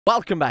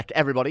Welcome back,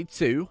 everybody,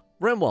 to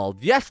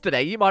Rimworld.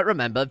 Yesterday, you might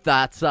remember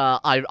that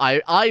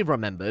I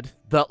remembered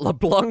that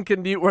LeBlanc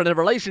and Newt were in a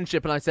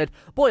relationship, and I said,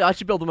 boy, I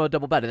should build them a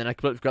double bed, and then I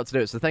completely forgot to do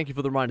it, so thank you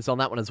for the reminders on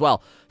that one as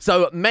well.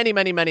 So many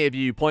of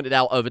you pointed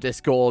out over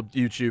Discord,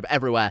 YouTube,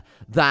 everywhere,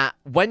 that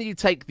when you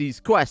take these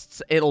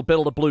quests, it'll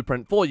build a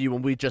blueprint for you,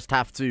 and we just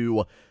have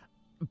to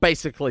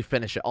basically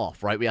finish it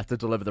off, right? We have to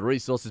deliver the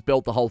resources,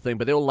 build the whole thing,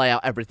 but it'll lay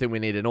out everything we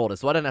need in order,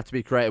 so I don't have to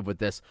be creative with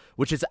this,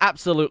 which is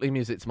absolutely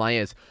music to my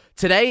ears.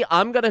 Today,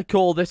 I'm going to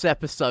call this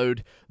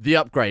episode the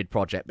Upgrade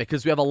Project,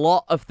 because we have a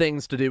lot of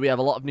things to do. We have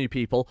a lot of new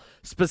people.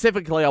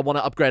 Specifically, I want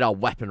to upgrade our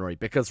weaponry,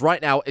 because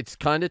right now, it's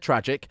kind of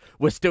tragic.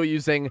 We're still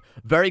using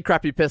very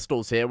crappy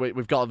pistols here.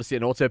 We've got, obviously,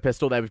 an auto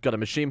pistol there. We've got a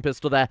machine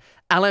pistol there.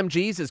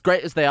 LMGs, as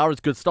great as they are, as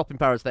good stopping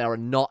power as they are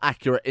not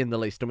accurate in the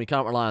least, and we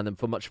can't rely on them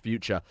for much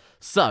future.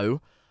 So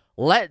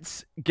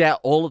let's get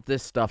all of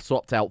this stuff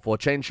swapped out for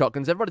chain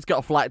shotguns. Everybody's got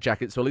a flak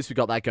jacket, so at least we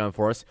got that going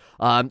for us.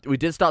 We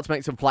did start to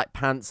make some flak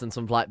pants and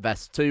some flak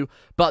vests too,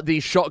 but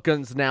these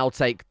shotguns now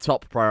take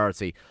top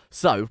priority.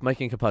 So,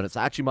 making components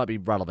actually might be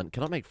relevant.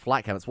 Can I make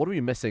flak helmets? What are we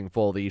missing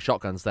for the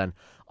shotguns then?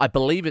 I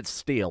believe it's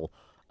steel.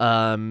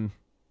 70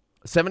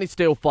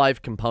 steel,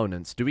 5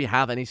 components. Do we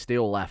have any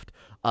steel left?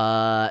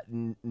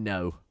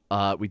 No.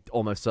 We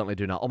almost certainly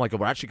do not. Oh my god,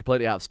 we're actually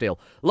completely out of steel.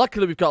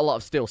 Luckily, we've got a lot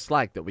of steel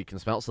slag that we can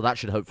smelt, so that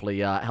should hopefully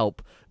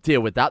help deal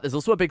with that. There's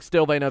also a big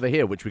steel vein over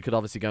here, which we could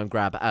obviously go and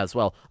grab as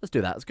well. Let's do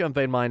that. Let's go and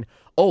vein mine.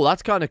 Oh,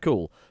 that's kind of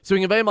cool. So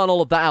we can vein mine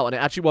all of that out, and it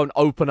actually won't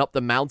open up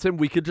the mountain.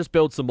 We could just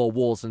build some more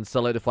walls and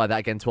solidify that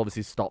again to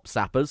obviously stop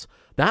sappers.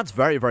 That's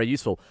very, very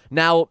useful.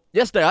 Now,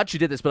 yesterday I actually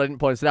did this, but I didn't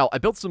point it out. I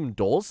built some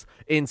doors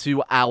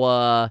into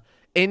our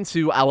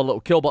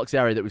little kill box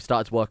area that we've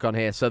started to work on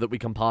here so that we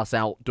can pass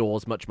out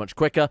doors much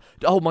quicker.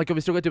 Oh my god,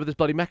 we still got to deal with this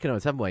bloody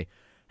mechanoids, haven't we?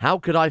 How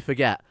could I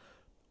forget?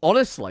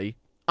 Honestly,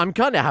 I'm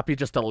kind of happy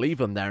just to leave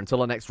them there until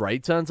the next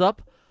raid turns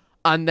up.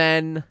 And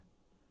then,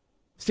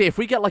 see, if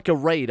we get like a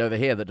raid over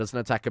here that doesn't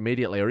attack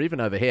immediately, or even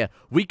over here,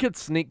 we could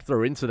sneak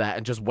through into that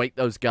and just wake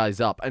those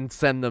guys up and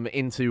send them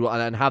into,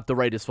 and have the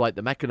raiders fight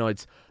the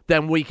mechanoids.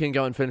 Then we can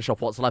go and finish off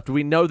what's left.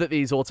 We know that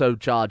these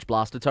auto-charge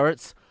blaster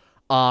turrets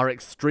are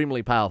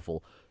extremely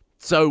powerful.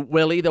 So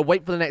we'll either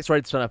wait for the next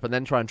raid to turn up and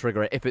then try and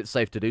trigger it if it's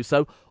safe to do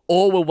so,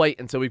 or we'll wait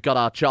until we've got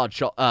our charge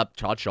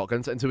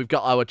shotguns, until we've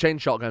got our chain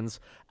shotguns,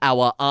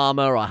 our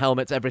armor, our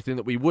helmets, everything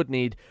that we would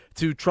need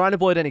to try and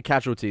avoid any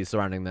casualties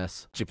surrounding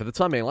this. Actually, for the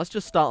time being, let's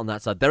just start on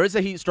that side. There is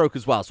a heat stroke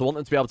as well, so I want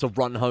them to be able to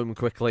run home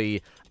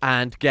quickly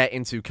and get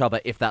into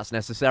cover if that's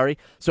necessary.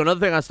 So another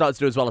thing I started to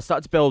do as well, I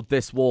started to build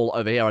this wall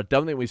over here. I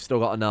don't think we've still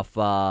got enough,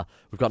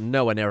 we've got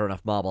nowhere near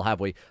enough marble, have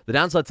we? The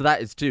downside to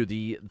that is, too,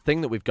 the thing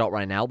that we've got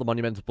right now, the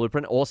Monumental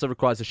blueprint, also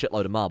requires a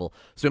shitload of marble.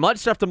 So we might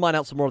just have to mine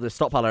out some more of this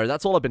stockpile area.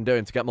 That's all I've been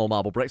doing to get more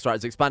marble bricks, right?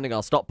 Is expanding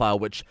our stockpile,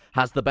 which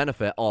has the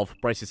benefit of,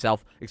 brace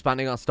yourself,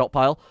 expanding our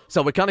stockpile.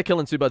 So we're kind of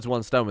killing two birds with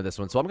one stone with this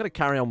one. So I'm going to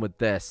carry on with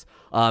this.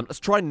 Let's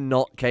try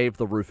not cave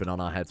the roofing on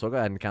our head. So I'll go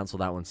ahead and cancel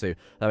that one too.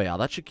 There we are.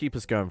 That should keep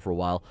us going for a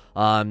while.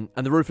 And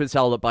the roof is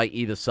held up by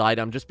either side.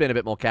 I'm just being a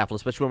bit more careful,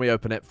 especially when we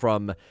open it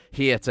from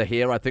here to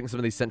here. I think some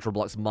of these central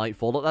blocks might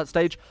fall at that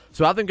stage.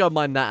 So I think go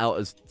mine that out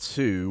as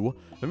 2.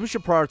 Maybe we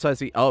should prioritize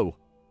the... Oh,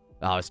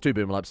 it's 2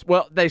 boom labs.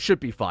 Well, they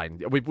should be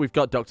fine. We've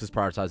got doctors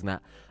prioritizing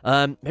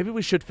that. Maybe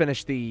we should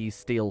finish the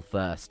steel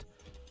first.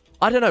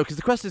 I don't know, because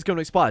the quest is going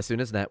to expire soon,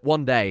 isn't it?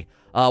 1 day.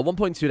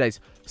 1.2 days.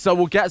 So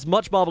we'll get as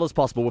much marble as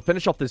possible. We'll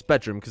finish off this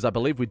bedroom, because I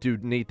believe we do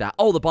need that.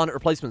 Oh, the barnet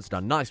replacement's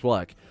done. Nice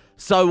work.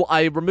 So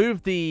I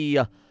removed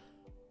the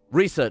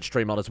research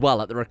tree mod as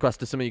well at the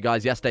request of some of you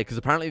guys yesterday, because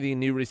apparently the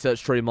new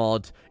research tree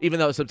mod, even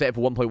though it's updated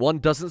for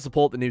 1.1, doesn't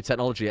support the new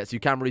technology yet, so you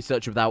can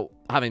research without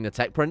having the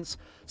tech prints.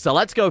 So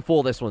let's go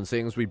for this one,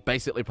 seeing as we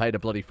basically paid a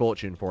bloody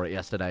fortune for it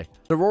yesterday.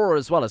 The Aurora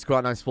as well is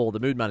quite nice for the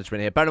mood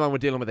management here. Bear in mind we're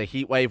dealing with a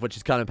heat wave, which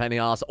is kind of a pain in the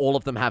arse. All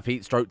of them have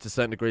heat stroke to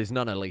certain degrees.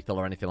 None are lethal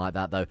or anything like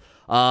that, though.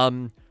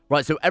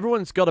 Right, so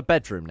everyone's got a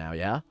bedroom now,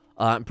 yeah?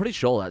 I'm pretty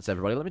sure that's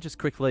everybody. Let me just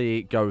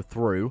quickly go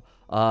through.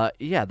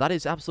 Yeah, that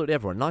is absolutely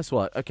everyone. Nice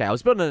work. Okay, I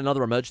was building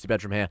another emergency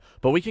bedroom here,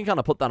 but we can kind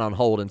of put that on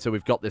hold until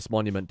we've got this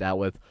monument dealt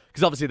with,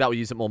 because obviously that will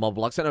use up more marble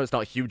blocks. I know it's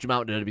not a huge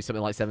amount, it'll be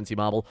something like 70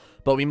 marble,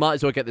 but we might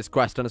as well get this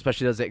quest done,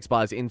 especially as it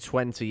expires in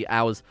 20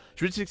 hours.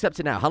 Should we just accept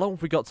it now? How long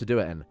have we got to do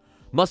it in?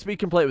 Must be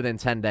complete within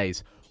 10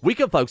 days. We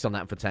can focus on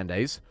that for 10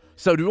 days.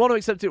 So do we want to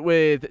accept it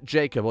with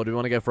Jacob, or do we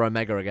want to go for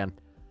Omega again?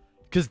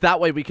 Because that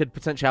way we could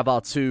potentially have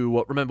our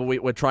 2... Remember,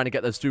 we're trying to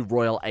get those 2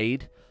 royal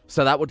aid.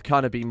 So that would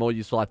kind of be more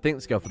useful, I think.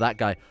 Let's go for that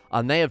guy.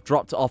 And they have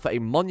dropped off a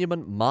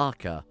monument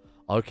marker.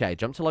 Okay,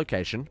 jump to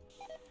location.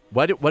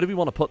 Where do we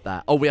want to put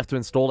that? Oh, we have to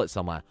install it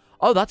somewhere.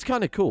 Oh, that's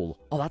kind of cool.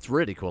 Oh, that's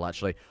really cool,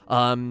 actually.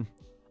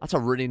 That's a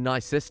really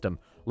nice system.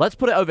 Let's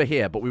put it over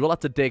here, but we will have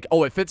to dig...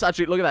 Oh, it fits,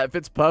 actually. Look at that. It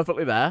fits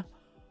perfectly there.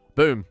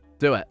 Boom.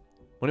 Do it.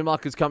 Monument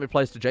markers can't be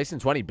placed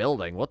adjacent to any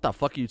building. What the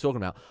fuck are you talking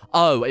about?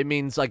 Oh, it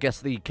means, I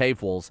guess, the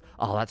cave walls.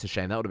 Oh, that's a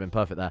shame. That would have been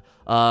perfect there.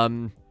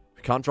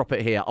 We can't drop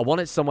it here. I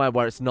want it somewhere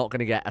where it's not going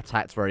to get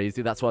attacked very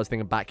easily. That's why I was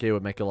thinking back here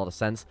would make a lot of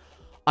sense.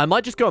 I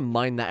might just go and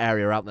mine that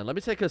area out then. Let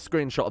me take a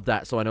screenshot of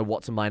that so I know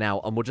what to mine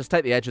out, and we'll just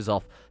take the edges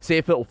off, see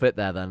if it'll fit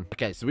there then.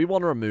 Okay, so we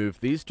want to remove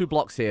these 2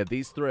 blocks here,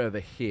 these 3 over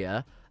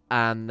here,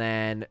 and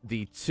then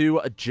the 2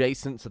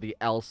 adjacent to the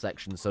L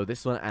section, so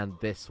this one and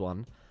this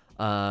one.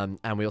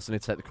 And we also need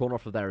to take the corner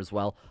off of there as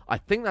well. I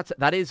think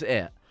that is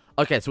it.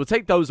 Okay, so we'll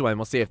take those away, and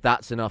we'll see if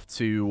that's enough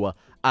to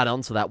add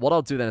on to that. What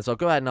I'll do then is I'll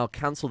go ahead and I'll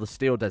cancel the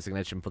steel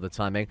designation for the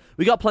timing.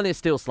 We got plenty of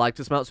steel slag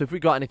to smelt, so if we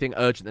got anything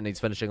urgent that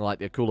needs finishing, like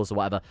the coolers or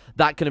whatever,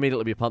 that can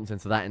immediately be pumped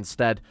into that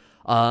instead.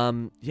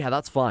 Yeah,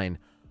 that's fine.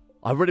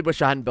 I really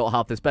wish I hadn't built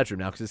half this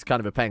bedroom now, because it's kind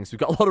of a pain. So we've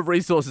got a lot of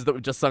resources that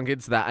we've just sunk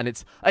into that, and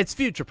it's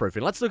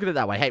future-proofing. Let's look at it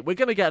that way. Hey, we're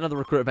going to get another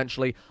recruit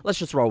eventually. Let's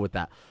just roll with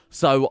that.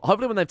 So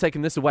hopefully when they've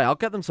taken this away, I'll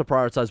get them to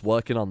prioritize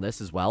working on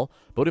this as well.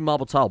 Building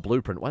marble tile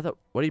blueprint. Where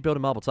are you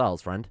building marble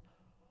tiles, friend?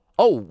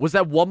 Oh, was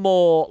there one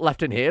more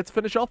left in here to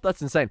finish off?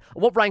 That's insane.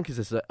 What rank is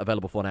this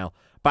available for now?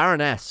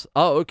 Baroness.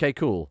 Oh, okay,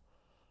 cool.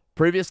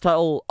 Previous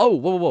title. Oh,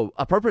 whoa.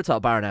 Appropriate title,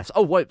 Baroness.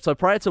 Oh, wait. So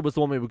Praetor was the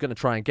one we were going to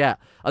try and get.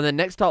 And then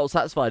next title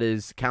satisfied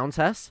is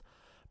Countess.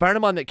 Bear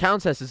in mind that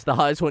Countess is the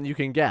highest one you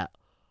can get.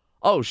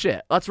 Oh,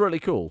 shit. That's really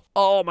cool.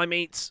 Oh, my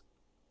meats.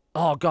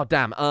 Oh,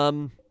 goddamn.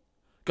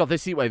 God,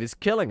 this heat wave is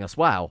killing us.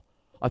 Wow.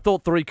 I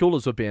thought 3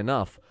 coolers would be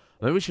enough.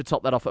 Maybe we should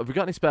top that off. Have we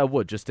got any spare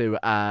wood just to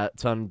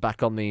turn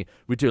back on the...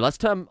 We do. Let's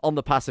turn on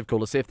the passive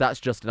cooler, see if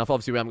that's just enough.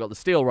 Obviously, we haven't got the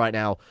steel right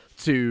now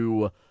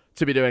to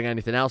be doing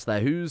anything else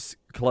there. Who's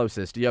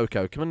closest?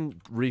 Yoko, come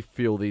and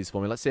refuel these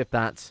for me. Let's see if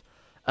that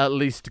at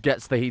least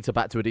gets the heater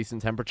back to a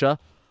decent temperature.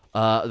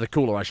 The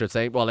cooler, I should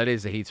say. Well, it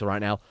is a heater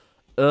right now.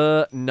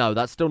 No,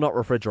 that's still not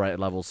refrigerated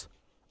levels.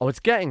 Oh, it's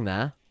getting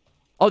there.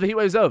 Oh, the heat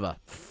wave's over.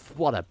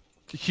 What a...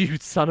 you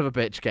son of a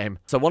bitch game.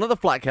 So one of the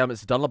flak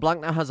helmets is done.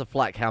 LeBlanc now has a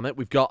flak helmet.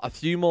 We've got a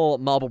few more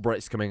marble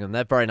bricks coming in.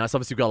 They're very nice.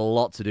 Obviously, we've got a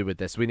lot to do with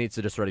this. We need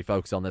to just really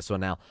focus on this one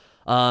now.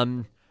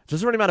 It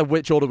doesn't really matter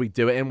which order we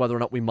do it in, whether or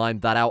not we mine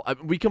that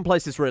out. We can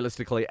place this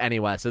realistically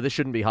anywhere, so this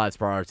shouldn't be highest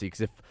priority,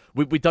 because if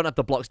we don't have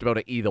the blocks to build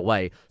it either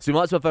way. So we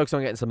might as well focus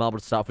on getting some marble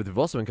to start with. We've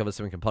also uncovered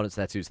some components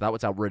there too, so that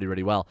works out really,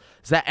 really well.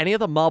 Is there any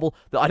other marble?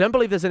 I don't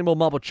believe there's any more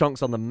marble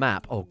chunks on the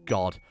map. Oh,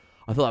 God.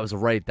 I thought that was a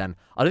raid then.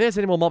 I don't think there's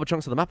any more marble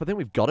chunks on the map. I think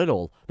we've got it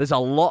all. There's a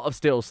lot of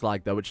steel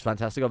slag, though, which is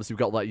fantastic. Obviously, we've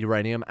got that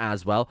uranium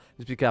as well.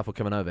 Just be careful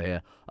coming over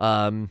here.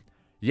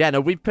 Yeah,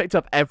 no, we've picked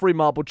up every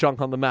marble chunk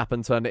on the map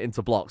and turned it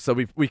into blocks. So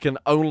we can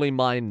only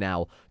mine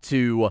now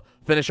to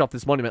finish off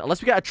this monument.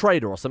 Unless we get a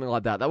trader or something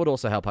like that. That would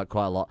also help out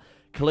quite a lot.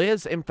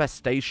 Clear's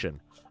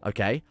infestation.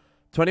 Okay.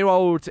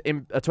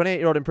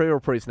 28-year-old Imperial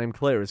priest named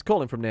Clear is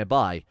calling from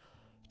nearby.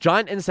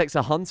 Giant insects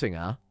are hunting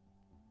her.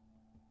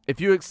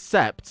 If you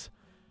accept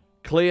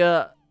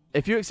Clear,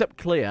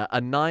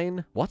 a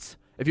 9... What?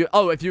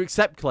 If you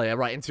accept Clear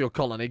right into your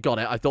colony, got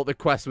it. I thought the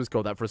quest was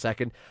called that for a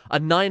second. A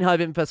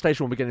 9-hive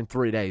infestation will begin in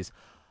 3 days.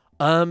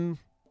 The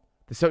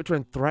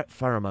Soctran threat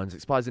pheromones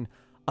expires in...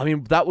 I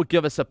mean, that would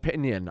give us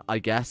opinion, I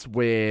guess,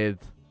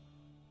 with...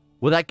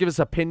 Will that give us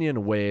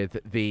opinion with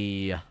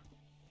the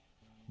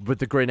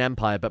Green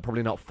Empire, but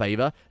probably not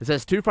favor? It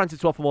says 2 frantic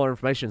to offer more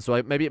information,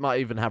 so maybe it might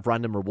even have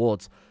random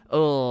rewards.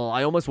 Oh,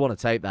 I almost want to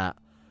take that.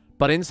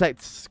 But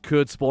insects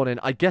could spawn in...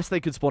 I guess they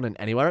could spawn in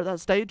anywhere at that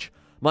stage.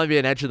 Might be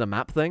an edge of the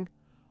map thing.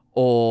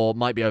 Or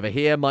might be over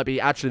here. Might be...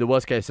 Actually, the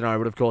worst case scenario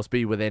would, of course,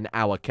 be within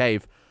our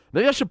cave.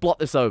 Maybe I should blot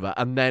this over,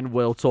 and then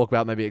we'll talk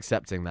about maybe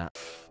accepting that.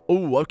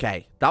 Oh,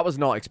 okay. That was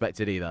not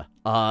expected either.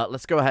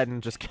 Let's go ahead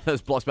and just get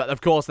those blocks back.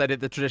 Of course, they did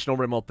the traditional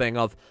Rimworld thing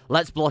of,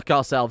 let's block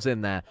ourselves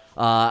in there.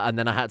 And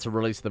then I had to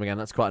release them again.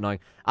 That's quite annoying.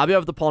 Abbey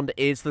over the pond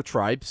is the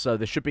tribe, so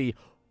there should be...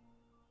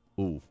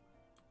 Ooh.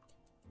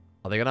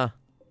 Are they gonna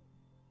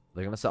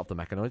set up the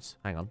mechanoids?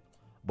 Hang on.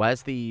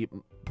 Where's the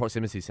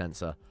proximity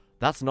sensor?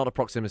 That's not a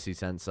proximity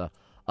sensor.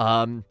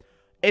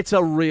 It's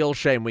a real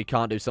shame we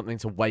can't do something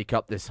to wake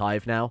up this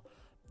hive now.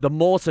 The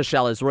mortar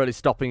shell is really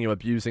stopping you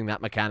abusing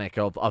that mechanic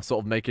of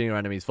sort of making your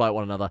enemies fight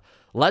one another.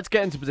 Let's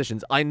get into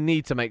positions. I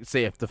need to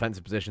see if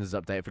defensive positions is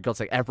updated. For God's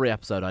sake, every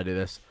episode I do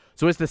this.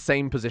 So it's the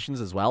same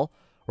positions as well.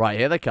 Right,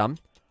 here they come.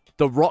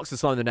 The rocks are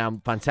slowing them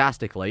down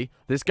fantastically.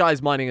 This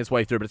guy's mining his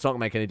way through, but it's not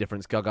going to make any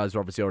difference. Guys are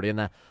obviously already in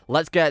there.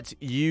 Let's get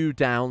you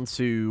down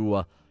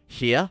to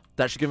here.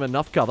 That should give him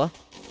enough cover.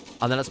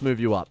 And then let's move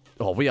you up.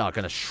 Oh, we are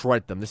going to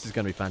shred them. This is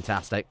going to be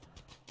fantastic.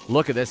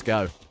 Look at this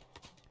go.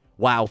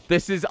 Wow,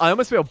 this is... I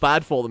almost feel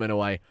bad for them in a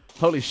way.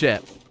 Holy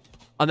shit.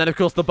 And then, of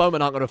course, the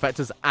bowmen aren't going to affect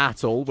us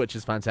at all, which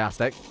is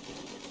fantastic.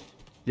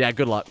 Yeah,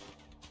 good luck.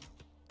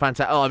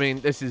 Fantastic. Oh, I mean,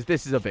 this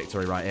is a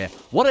victory right here.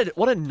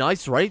 What a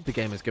nice raid the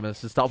game has given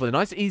us to start with. A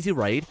nice, easy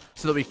raid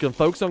so that we can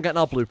focus on getting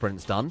our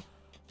blueprints done.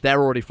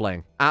 They're already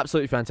fleeing.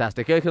 Absolutely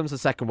fantastic. Here comes the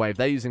second wave.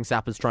 They're using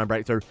sappers to try and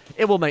break through.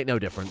 It will make no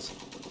difference.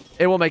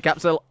 It will make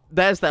absolute...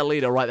 There's their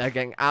leader right there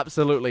getting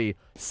absolutely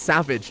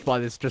savaged by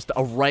this just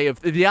array of...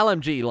 The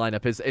LMG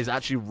lineup is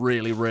actually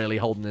really, really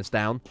holding this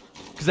down.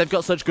 Because they've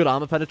got such good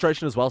armor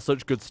penetration as well.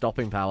 Such good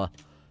stopping power.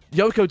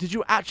 Yoko, did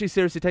you actually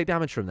seriously take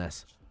damage from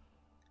this?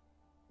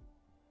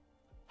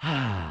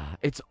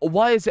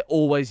 Why is it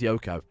always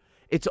Yoko?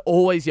 It's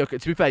always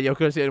Yoko. To be fair,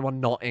 Yoko is the only one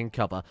not in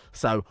cover.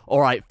 So,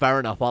 alright, fair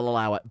enough. I'll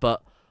allow it.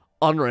 But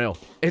Unreal.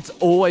 It's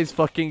always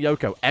fucking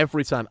Yoko.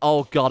 Every time.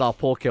 Oh, God, our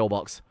poor kill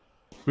box.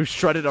 We've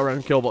shredded our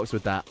own kill box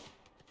with that.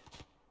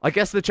 I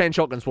guess the chain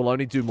shotguns will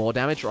only do more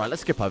damage. Right,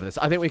 let's skip over this.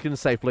 I think we can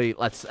safely...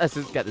 Let's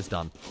just get this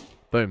done.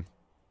 Boom.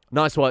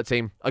 Nice work,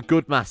 team. A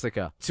good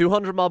massacre.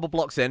 200 marble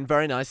blocks in.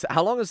 Very nice.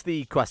 How long has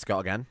the quest got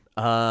again?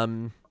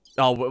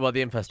 Oh, well,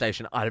 the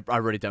infestation. I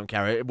really don't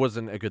care. It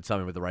wasn't a good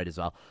timing with the raid as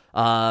well.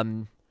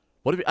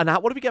 What do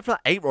we get for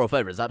that? 8 royal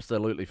favors.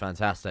 Absolutely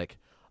fantastic.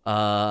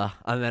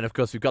 And then, of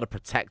course, we've got to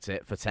protect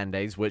it for 10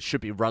 days, which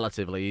should be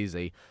relatively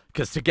easy.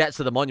 Because to get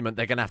to the monument,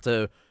 they're going to have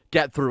to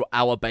get through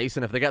our base.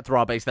 And if they get through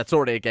our base, that's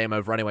already a game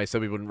over anyway, so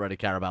we wouldn't really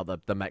care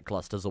about the mech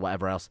clusters or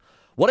whatever else.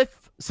 What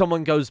if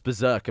someone goes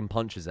berserk and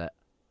punches it?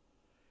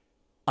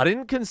 I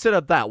didn't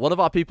consider that. One of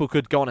our people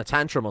could go on a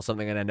tantrum or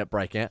something and end up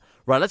breaking it.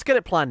 Right, let's get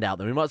it planned out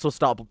then. We might as well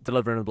start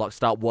delivering the blocks,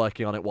 start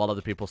working on it while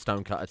other people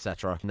stone cut,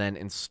 etc. And then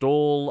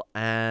install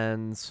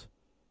and...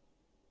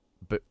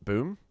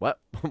 boom? Where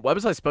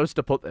was I supposed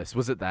to put this?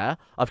 Was it there?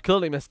 I've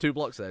clearly missed 2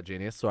 blocks there,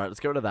 genius. Alright, let's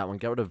get rid of that one.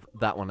 Get rid of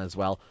that one as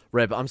well.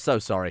 Rib, I'm so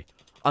sorry.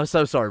 I'm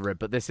so sorry, Rib,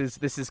 but this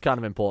is kind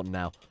of important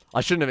now.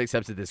 I shouldn't have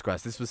accepted this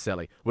quest. This was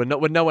silly. We're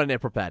nowhere near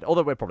prepared.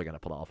 Although we're probably going to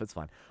pull it off. It's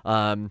fine.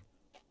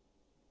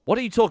 What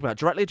are you talking about?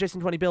 Directly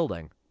adjacent to any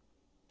building?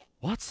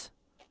 What?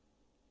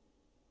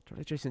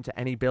 Directly adjacent to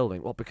any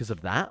building? What, because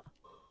of that?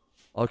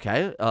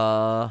 Okay,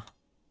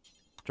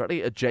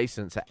 directly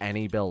adjacent to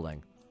any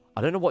building.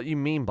 I don't know what you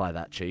mean by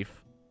that,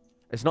 Chief.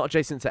 It's not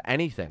adjacent to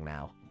anything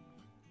now.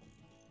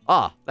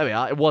 Ah, there we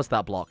are. It was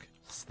that block.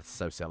 That's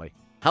so silly.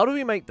 How do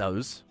we make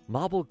those?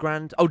 Marble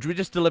Grand... Oh, do we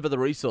just deliver the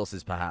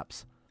resources,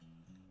 perhaps?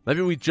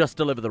 Maybe we just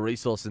deliver the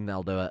resources and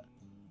they'll do it.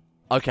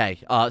 Okay,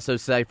 so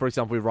say, for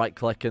example, we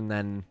right-click and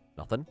then...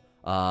 Nothing.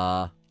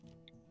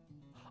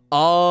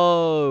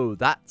 Oh,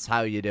 that's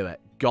how you do it.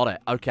 Got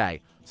it.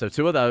 Okay. So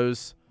 2 of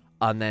those,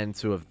 and then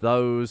 2 of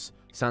those.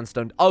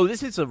 Sandstone. Oh,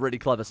 this is a really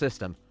clever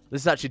system.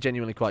 This is actually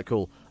genuinely quite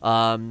cool.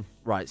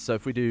 Right, so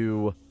if we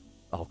do...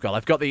 Oh, God,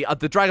 I've got the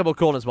Dragon Ball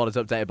Corners mod is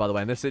updated, by the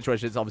way. In this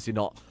situation, it's obviously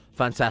not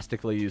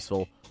fantastically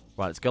useful.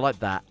 Right, let's go like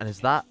that. And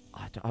is that...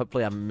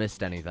 hopefully I haven't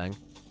missed anything.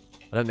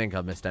 I don't think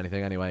I've missed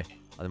anything anyway.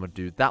 And then we'll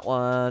do that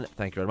one.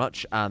 Thank you very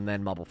much. And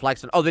then marble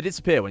flagstone. Oh, they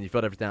disappear when you've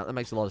got everything out. That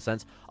makes a lot of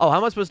sense. Oh, how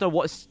am I supposed to know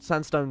what is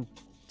sandstone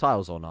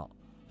tiles or not?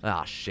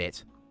 Ah,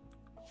 shit.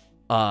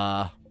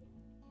 How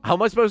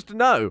am I supposed to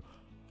know?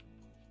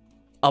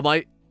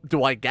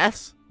 Do I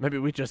guess? Maybe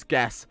we just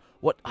guess.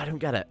 What? I don't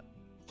get it.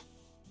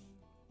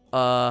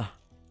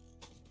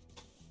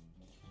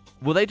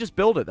 Will they just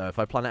build it, though, if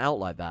I plan it out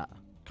like that?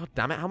 God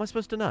damn it. How am I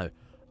supposed to know?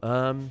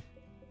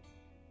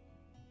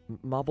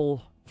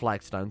 Marble...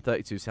 Flagstone,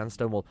 32.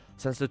 Sandstone wall.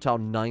 Sandstone tile,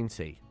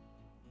 90.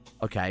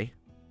 Okay.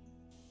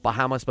 But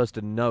how am I supposed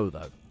to know,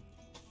 though?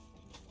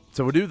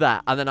 So we'll do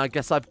that, and then I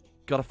guess I've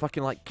got to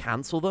fucking, like,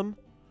 cancel them.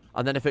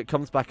 And then if it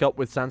comes back up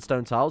with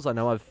sandstone tiles, I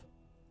know I've...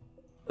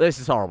 This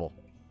is horrible.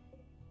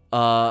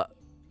 Can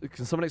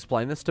someone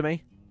explain this to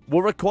me?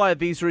 We'll require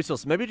these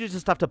resources. Maybe you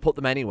just have to put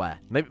them anywhere.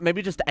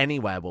 Maybe just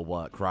anywhere will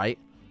work, right?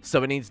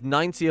 So it needs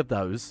 90 of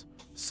those.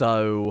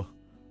 So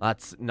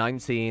that's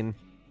 19...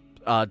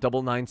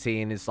 double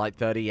 19 is like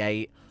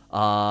 38.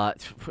 I'm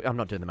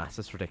not doing the maths.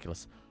 That's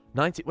ridiculous.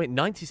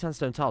 90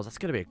 sandstone tiles. That's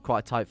going to be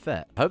quite a tight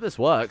fit. I hope this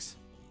works.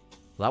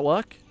 Will that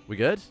work? We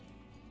good?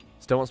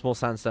 Still want some more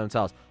sandstone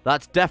tiles.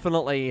 That's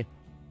definitely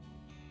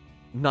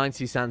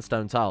 90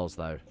 sandstone tiles,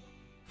 though.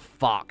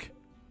 Fuck.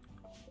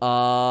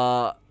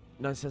 90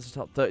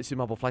 sandstone tiles, 32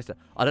 marble flagstone.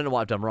 I don't know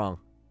what I've done wrong.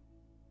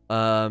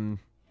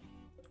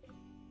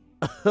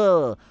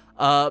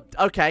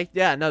 Okay.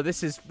 Yeah, no,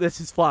 this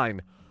is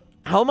fine.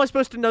 How am I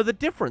supposed to know the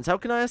difference? How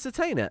can I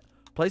ascertain it?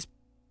 Place...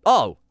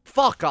 Oh,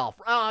 fuck off.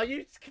 Oh,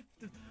 you...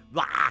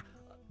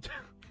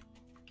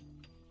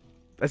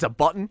 There's a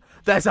button?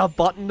 There's a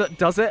button that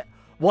does it?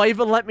 Why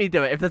even let me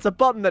do it? If there's a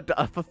button that...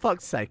 for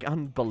fuck's sake.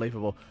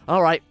 Unbelievable.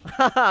 Alright.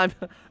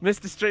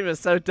 Mr. Streamer's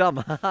so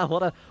dumb.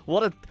 What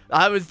a...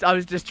 I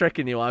was just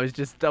tricking you. I was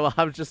just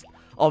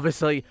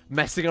obviously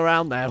messing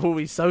around there. Oh,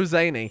 he's so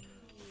zany.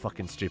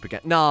 Fucking stupid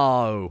again.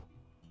 No.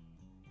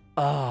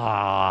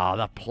 Ah,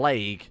 the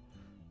plague.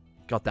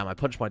 God damn, I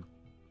punched my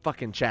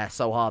fucking chair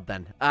so hard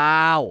then.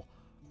 Ow!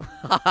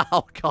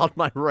 Oh god,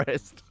 my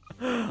wrist.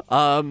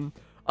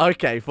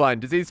 Okay,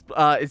 fine. Disease,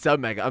 it's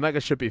Omega. Omega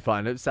should be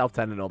fine. It's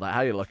self-10 and all that. How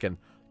you looking?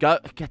 Go,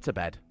 get to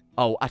bed.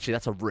 Oh, actually,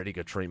 that's a really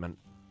good treatment.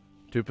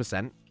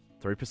 2%,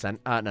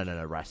 3%.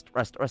 No, rest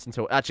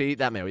until... Actually, eat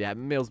that meal. Yeah,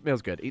 meal's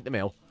good. Eat the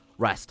meal.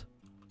 Rest.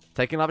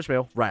 Taking lavish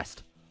meal.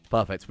 Rest.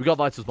 Perfect. We got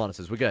vitals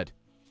monitors. We're good.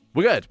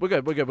 We're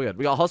good. We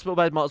got hospital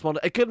bed, monitor.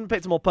 It couldn't have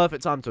picked a more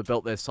perfect time to have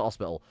built this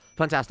hospital.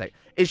 Fantastic.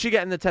 Is she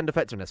getting the 10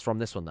 effectiveness from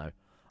this one, though?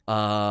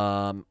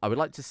 I would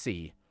like to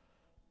see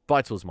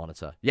vitals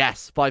monitor.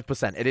 Yes,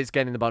 5%. It is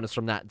getting the bonus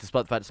from that,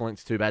 despite the fact it's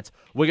linked to 2 beds.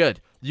 We're good.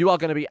 You are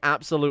going to be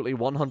absolutely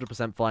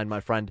 100% fine,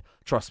 my friend.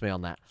 Trust me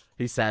on that.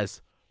 He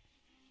says...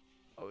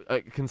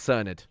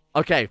 concerned.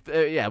 Okay,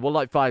 yeah, we're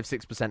like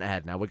 5-6%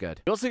 ahead now. We're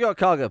good. We also got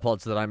cargo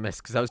pods that I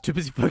missed because I was too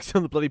busy focusing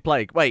on the bloody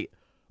plague. Wait,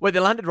 they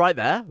landed right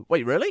there?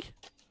 Wait, really?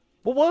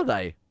 What were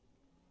they?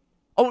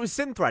 Oh, it was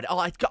Synthread. Oh,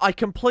 I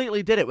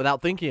completely did it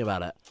without thinking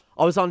about it.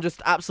 I was on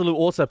just absolute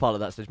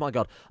autopilot at that stage. My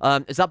God.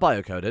 Is that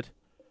biocoded?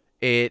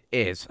 It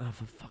is. Oh,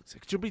 for fuck's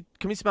sake.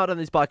 Can we smelt down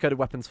these biocoded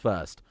weapons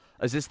first?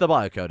 Is this the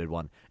biocoded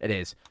one? It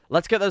is.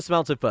 Let's get those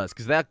smelted first,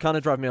 because they're kind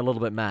of driving me a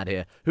little bit mad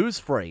here. Who's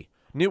free?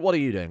 Newt, what are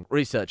you doing?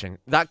 Researching.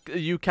 That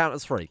you count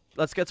as free.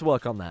 Let's get to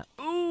work on that.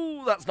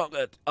 Ooh, that's not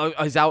good. Oh,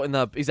 he's out in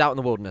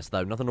the wilderness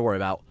though. Nothing to worry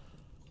about.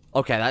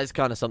 Okay, that is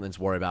kind of something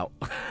to worry about.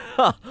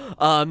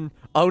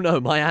 Oh no,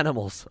 my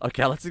animals.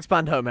 Okay, let's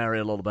expand home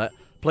area a little bit.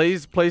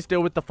 Please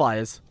deal with the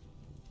fires.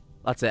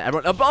 That's it.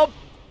 Everyone above.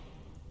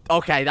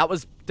 Okay, that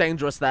was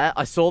dangerous there.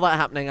 I saw that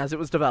happening as it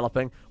was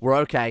developing. We're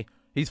okay.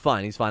 He's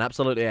fine. He's fine.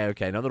 Absolutely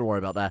okay. Nothing to worry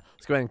about there.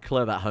 Let's go ahead and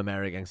clear that home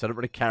area again, because I don't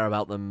really care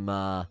about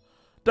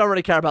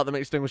them,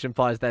 extinguishing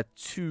fires there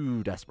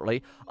too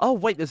desperately. Oh,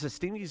 wait, there's a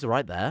steam user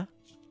right there.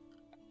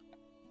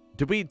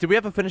 Did we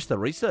ever finish the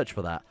research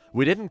for that?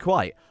 We didn't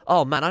quite.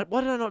 Oh, man,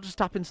 why did I not just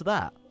tap into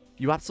that?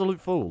 You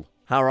absolute fool.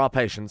 How are our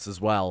patients as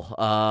well?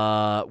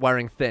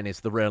 Wearing thin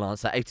is the real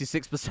answer.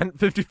 86%,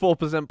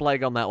 54%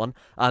 plague on that one.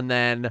 And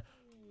then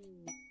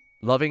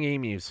loving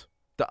emus.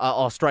 The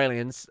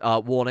Australians,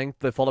 warning,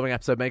 the following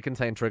episode may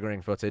contain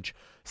triggering footage.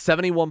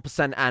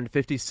 71% and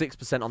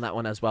 56% on that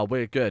one as well.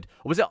 We're good.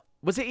 Was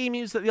it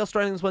emus that the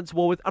Australians went to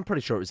war with? I'm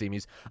pretty sure it was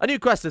emus. A new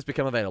quest has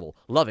become available.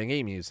 Loving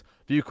emus.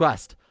 View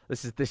quest.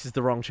 This is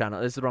the wrong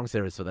channel. This is the wrong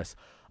series for this.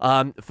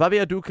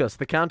 Fabia Dukas,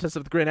 the Countess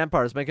of the Green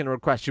Empire, is making a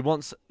request. She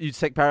wants you to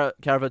take care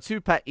of her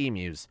 2 pet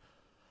emus.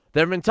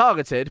 They've been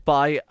targeted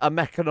by a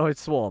mechanoid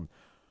swarm.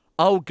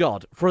 Oh,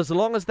 God. For as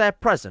long as they're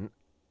present,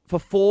 for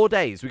 4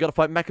 days. We've got to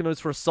fight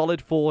mechanoids for a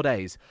solid 4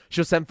 days.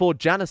 She'll send 4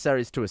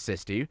 janissaries to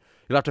assist you.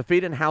 You'll have to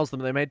feed and house them.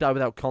 They may die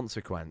without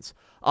consequence.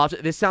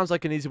 This sounds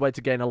like an easy way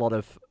to gain a lot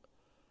of...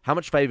 How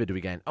much favor do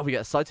we gain? Oh, we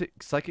get a psychic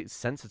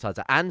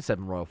sensitizer and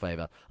 7 royal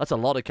favor. That's a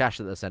lot of cash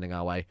that they're sending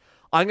our way.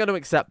 I'm going to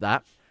accept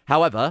that.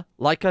 However,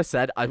 like I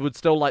said, I would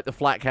still like the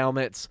flak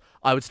helmets.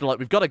 I would still like...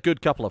 We've got a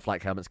good couple of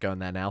flak helmets going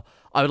there now.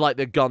 I would like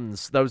the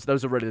guns.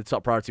 Those are really the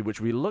top priority,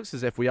 which looks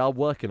as if we are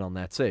working on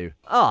there too.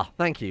 Ah,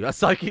 thank you. A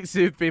psychic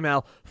soothed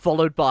female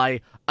followed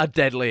by a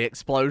deadly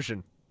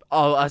explosion.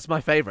 Oh, that's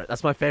my favorite.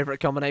 That's my favorite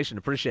combination.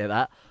 Appreciate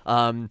that.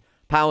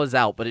 Power's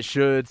out, but it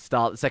should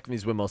start... The second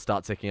these windmills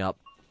start ticking up.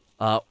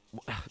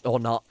 Or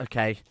not.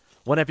 Okay.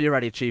 Whenever you're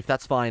ready, Chief.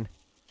 That's fine.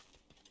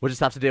 We'll just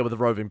have to deal with the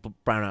roving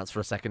brownouts for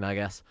a second, I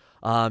guess.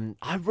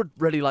 I would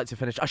really like to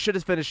finish... I should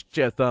have finished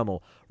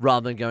geothermal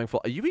rather than going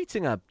for... Are you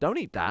eating a... Don't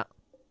eat that.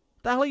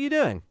 What the hell are you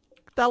doing?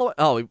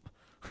 Oh,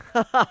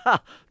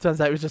 turns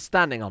out he was just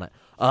standing on it.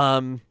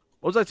 What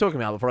was I talking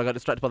about before I got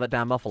distracted by that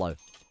damn buffalo?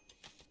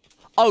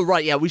 Oh,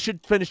 right, yeah, we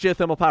should finish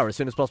geothermal power as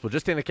soon as possible,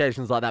 just in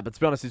occasions like that. But to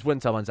be honest, these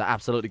wind turbines are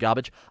absolutely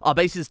garbage. Our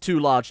base is too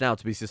large now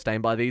to be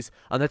sustained by these,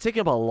 and they're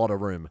taking up a lot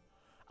of room.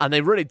 And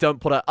they really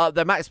don't put up...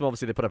 their maximum,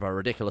 obviously, they put up a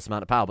ridiculous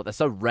amount of power, but they're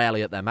so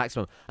rarely at their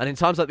maximum. And in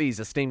times like these,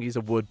 a steam geyser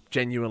would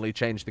genuinely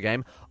change the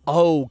game.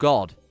 Oh,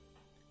 God.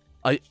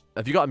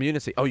 Have you got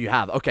immunity? Oh, you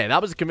have. Okay,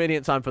 that was a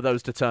convenient time for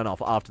those to turn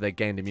off after they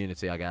gained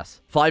immunity, I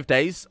guess. 5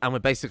 days, and we're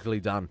basically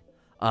done.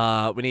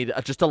 We need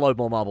just a load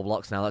more marble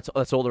blocks now.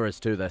 That's all there is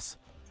to this.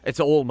 It's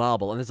all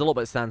marble, and there's a little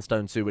bit of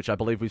sandstone too, which I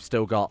believe we've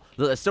still got.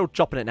 They're still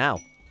chopping it now.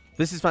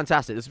 This is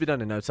fantastic. This will be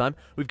done in no time.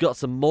 We've got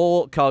some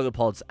more cargo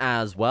pods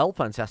as well.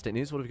 Fantastic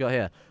news. What have we got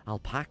here?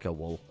 Alpaca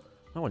wool.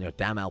 I don't want your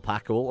damn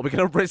alpaca wool. Are we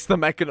going to risk the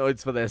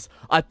mechanoids for this?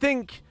 I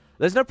think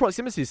there's no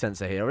proximity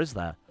sensor here, is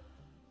there?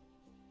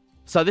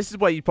 So this is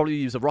where you probably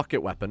use a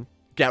rocket weapon.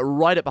 Get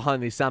right up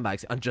behind these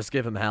sandbags and just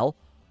give them hell.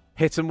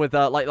 Hit them with,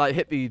 like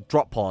hit the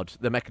drop pod,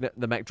 the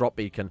mech drop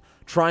beacon.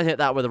 Try and hit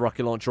that with a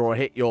rocket launcher, or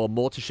hit your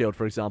mortar shield,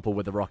 for example,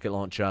 with a rocket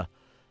launcher.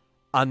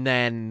 And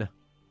then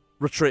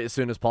retreat as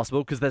soon as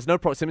possible, because there's no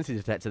proximity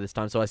detector this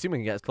time, so I assume we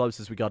can get as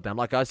close as we goddamn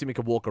like. I assume we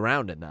can walk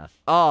around in there.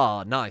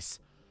 Ah, nice.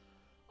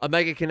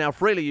 Omega can now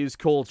freely use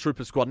Call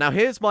Trooper Squad. Now,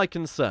 here's my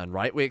concern,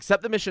 right? We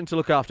accept the mission to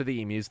look after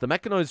the emus. The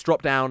mechanoids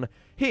drop down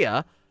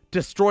here,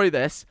 destroy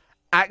this,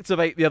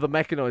 activate the other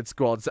mechanoid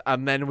squads,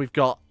 and then we've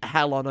got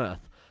hell on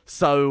earth.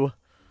 So...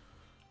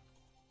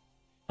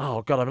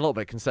 Oh, God, I'm a little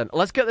bit concerned.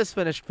 Let's get this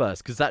finished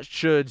first, because that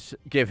should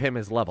give him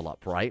his level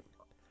up, right?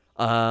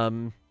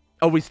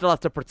 Oh, we still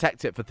have to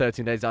protect it for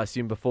 13 days, I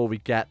assume, before we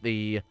get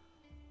the...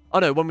 Oh,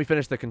 no, when we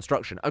finish the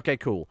construction. Okay,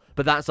 cool.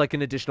 But that's like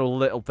an additional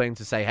little thing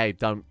to say, hey,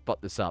 don't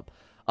fuck this up.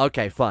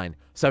 Okay, fine.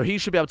 So he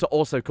should be able to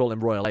also call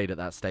in Royal Aid at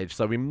that stage.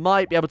 So we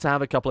might be able to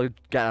have a couple of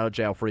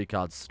get-out-of-jail-free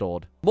cards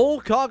stored.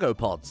 More cargo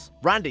pods.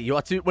 Randy, you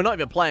are too... We're not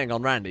even playing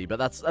on Randy, but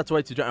that's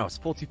way too generous. Oh, it's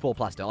 44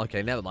 plastic.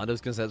 Okay, never mind. I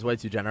was going to say it's way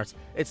too generous.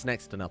 It's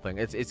next to nothing.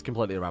 It's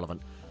completely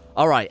irrelevant.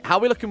 All right, how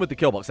are we looking with the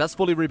kill box? That's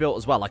fully rebuilt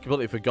as well. I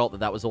completely forgot that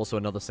that was also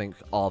another sink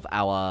of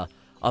our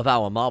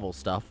marble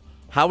stuff.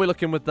 How are we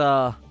looking with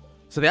the...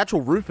 So the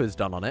actual roof is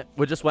done on it.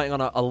 We're just waiting on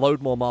a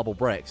load more marble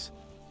bricks.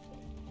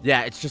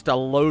 Yeah, it's just a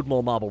load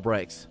more marble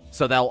bricks.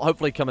 So they'll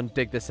hopefully come and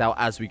dig this out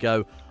as we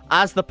go.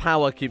 As the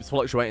power keeps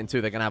fluctuating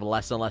too, they're going to have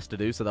less and less to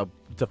do, so they'll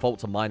default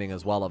to mining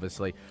as well,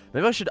 obviously.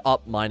 Maybe I should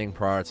up mining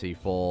priority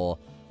for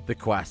the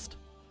quest.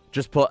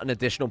 Just put an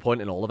additional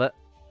point in all of it.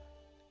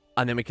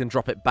 And then we can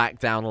drop it back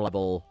down a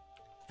level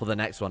for the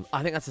next one.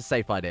 I think that's a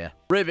safe idea.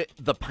 Rivet,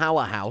 the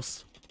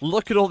powerhouse.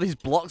 Look at all these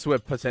blocks we're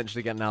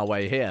potentially getting our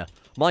way here.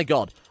 My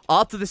god.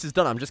 After this is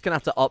done, I'm just going to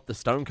have to up the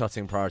stone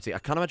cutting priority. I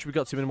can't imagine we've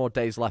got too many more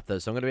days left, though,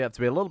 so I'm going to have to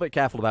be a little bit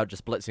careful about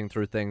just blitzing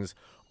through things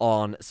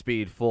on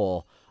speed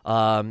 4.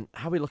 How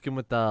are we looking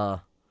with the...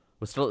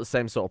 We're still at the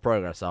same sort of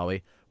progress, are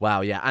we?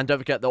 Wow, yeah. And don't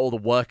forget that all the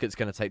work it's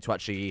going to take to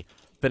actually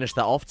finish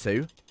that off,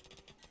 too.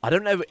 I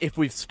don't know if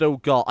we've still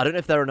got... I don't know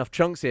if there are enough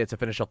chunks here to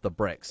finish off the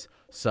bricks.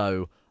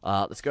 So,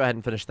 let's go ahead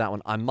and finish that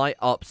one. I might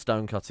up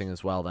stone cutting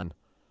as well, then.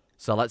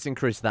 So let's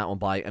increase that one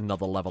by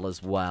another level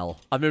as well.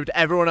 I've moved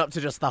everyone up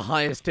to just the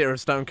highest tier of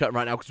stone cutting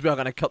right now because we are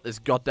going to cut this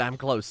goddamn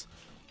close.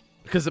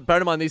 Because bear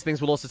in mind, these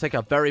things will also take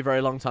a very,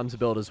 very long time to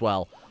build as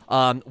well.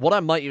 What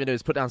I might even do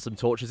is put down some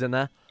torches in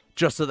there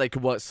just so they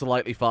can work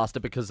slightly faster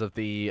because of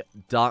the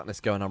darkness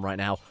going on right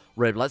now.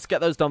 Rib, let's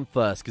get those done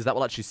first because that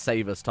will actually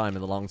save us time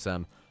in the long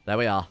term. There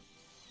we are.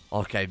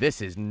 Okay,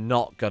 this is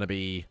not going to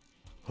be...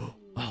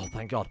 Oh,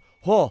 thank God.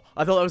 Oh,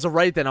 I thought that was a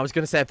raid then. I was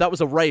going to say, if that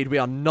was a raid, we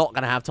are not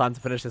going to have time to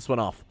finish this one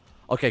off.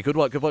 Okay, good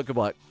work, good work, good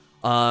work.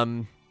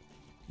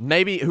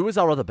 Maybe, who was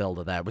our other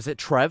builder there? Was it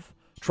Trev?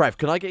 Trev,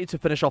 can I get you to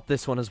finish off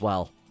this one as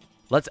well?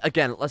 Let's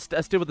deal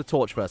with the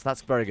torch first.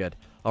 That's very good.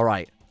 All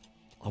right.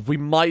 We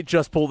might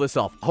just pull this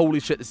off. Holy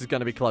shit, this is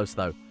going to be close,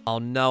 though. Oh,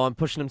 no, I'm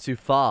pushing him too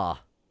far.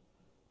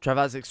 Trev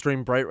has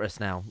extreme break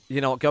risk now.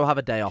 You know what, go have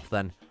a day off,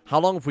 then.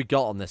 How long have we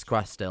got on this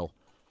quest still?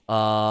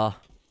 Oh,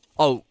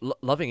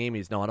 loving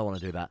emus. No, I don't want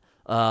to do that.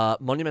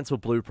 Monumental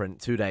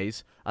blueprint, 2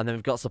 days. And then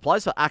we've got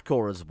supplies for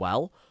Accor as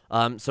well.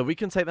 So we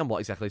can take them, what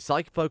exactly?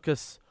 Psych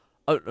focus.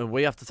 Oh, and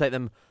we have to take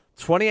them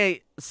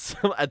 28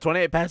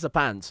 pairs of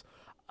pants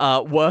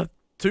worth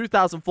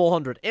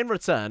 2,400. In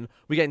return,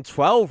 we gain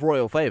 12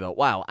 royal favor.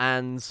 Wow.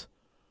 And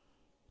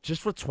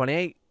just for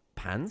 28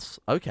 pants?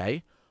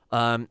 Okay.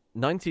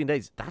 19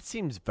 days. That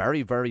seems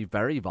very, very,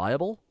 very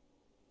viable.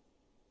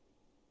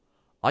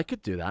 I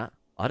could do that.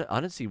 I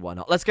don't see why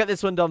not. Let's get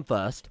this one done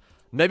first.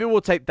 Maybe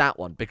we'll take that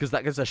one, because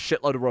that gives a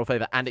shitload of royal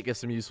favor, and it gives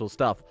some useful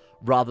stuff,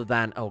 rather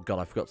than... Oh, God,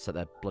 I forgot to set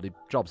their bloody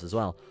jobs as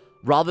well.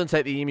 Rather than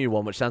take the emu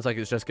one, which sounds like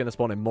it's just going to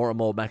spawn in more and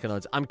more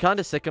mechanoids. I'm kind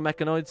of sick of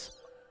mechanoids.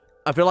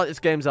 I feel like this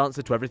game's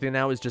answer to everything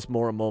now is just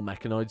more and more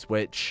mechanoids,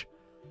 which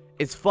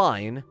is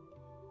fine,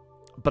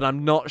 but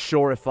I'm not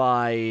sure if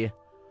I...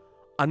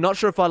 I'm not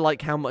sure if I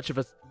like how much of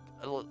a...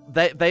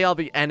 They are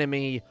the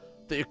enemy...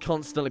 that you're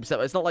constantly beset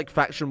with. It's not like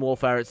faction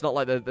warfare. It's not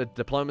like the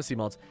diplomacy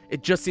mods.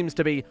 It just seems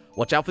to be,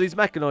 watch out for these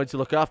mechanoids,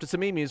 look after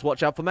some emus,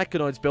 watch out for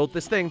mechanoids, build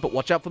this thing, but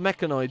watch out for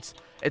mechanoids.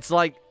 It's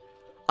like,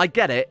 I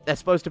get it, they're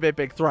supposed to be a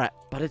big threat,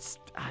 but it's,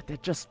 they're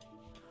just,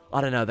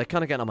 I don't know, they're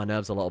kind of getting on my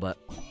nerves a little bit.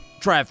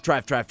 Trev,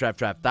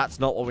 that's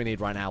not what we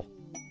need right now.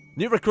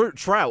 New recruit,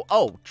 Trout.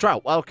 Oh,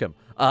 Trout, welcome.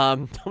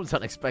 That was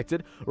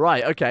unexpected.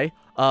 Right, okay.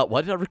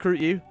 Why did I recruit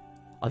you?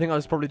 I think I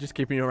was probably just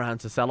keeping you around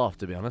to sell off,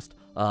 to be honest.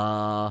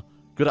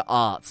 Good at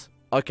art.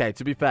 Okay,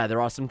 to be fair, there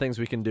are some things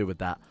we can do with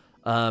that.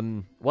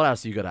 What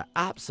else are you good at?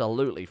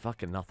 Absolutely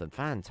fucking nothing.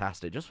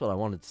 Fantastic. Just what I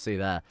wanted to see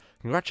there.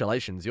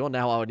 Congratulations. You're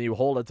now our new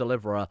hauler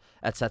deliverer,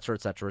 etc.,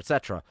 etc.,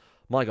 etc.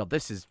 My God,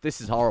 this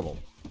is horrible.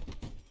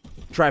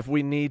 Trev,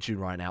 we need you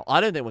right now. I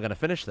don't think we're going to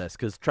finish this,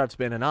 because Trev's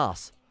being an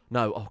ass.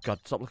 No. Oh, God,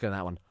 stop looking at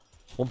that one.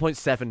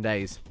 1.7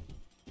 days.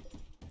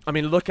 I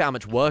mean, look at how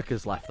much work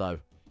is left, though.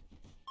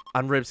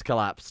 And Ribs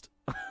collapsed.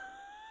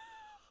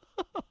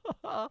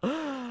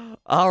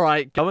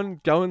 Alright, go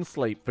and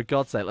sleep. For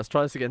God's sake, let's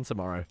try this again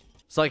tomorrow.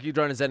 Psychic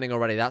drone is ending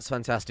already. That's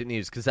fantastic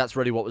news, because that's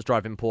really what was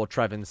driving poor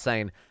Trev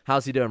insane.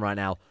 How's he doing right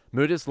now?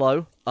 Mood is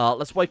low.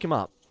 Let's wake him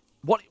up.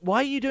 What? Why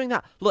are you doing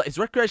that? Look, his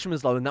recreation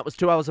was low, and that was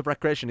 2 hours of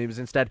recreation. He was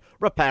instead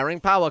repairing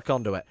power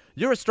conduit.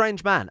 You're a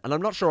strange man, and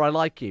I'm not sure I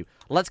like you.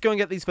 Let's go and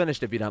get these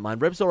finished, if you don't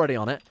mind. Rib's already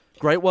on it.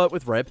 Great work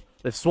with Rib.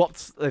 They've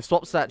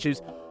swapped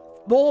statues.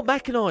 More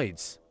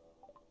mechanoids.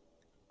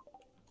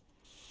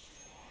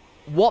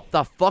 What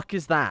the fuck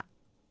is that?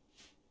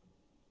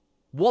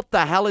 What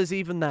the hell is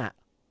even that?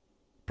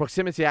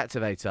 Proximity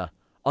activator.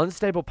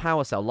 Unstable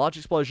power cell. Large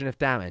explosion if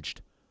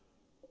damaged.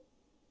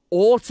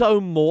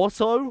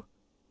 Auto-morto?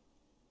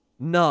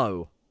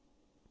 No.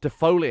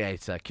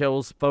 Defoliator.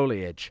 Kills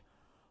foliage.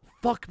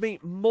 Fuck me.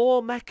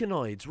 More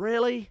mechanoids.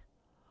 Really?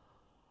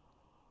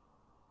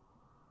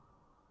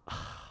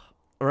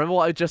 Remember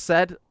what I just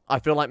said? I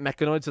feel like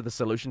mechanoids are the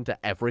solution to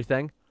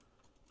everything.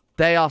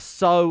 They are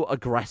so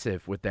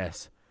aggressive with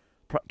this.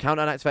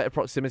 Countdown activator,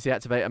 proximity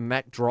activator,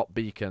 mech drop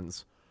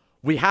beacons.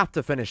 We have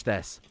to finish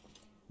this.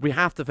 We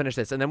have to finish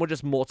this, and then we'll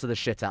just mortar the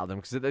shit out of them,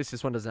 because at least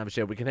this one doesn't have a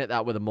shield. We can hit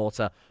that with a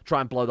mortar,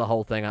 try and blow the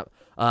whole thing up.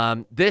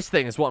 This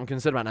thing is what I'm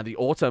considering right now, the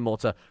auto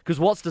mortar,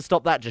 because what's to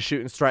stop that just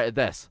shooting straight at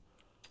this?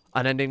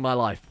 And ending my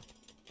life.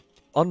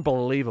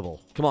 Unbelievable.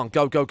 Come on,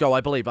 go, go, go,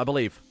 I believe.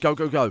 Go,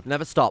 go, go.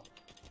 Never stop.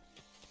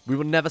 We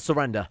will never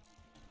surrender.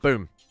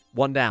 Boom.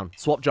 One down.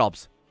 Swap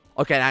jobs.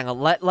 Okay, hang on.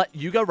 Let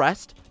you go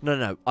rest.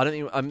 No. I think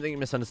you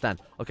misunderstand.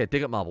 Okay,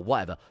 dig up marble.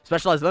 Whatever.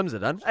 Specialized limbs are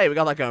done. Hey, we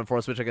got that going for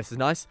us, which I guess is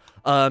nice.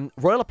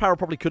 Royal apparel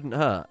probably couldn't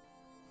hurt.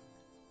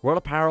 Royal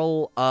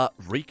apparel,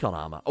 recon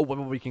armor. Oh,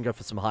 well, we can go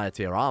for some higher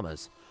tier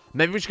armors.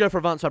 Maybe we should go for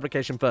advanced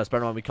fabrication first. Bear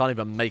in mind, we can't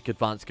even make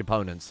advanced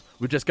components.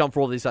 We've just gone for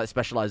all these like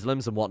specialized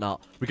limbs and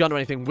whatnot. We can't do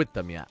anything with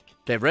them yet.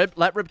 Okay, Rib,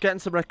 let Rib get in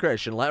some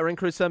recreation. Let her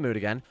increase her mood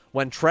again.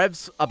 When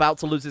Trev's about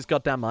to lose his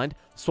goddamn mind,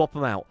 swap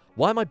them out.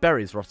 Why are my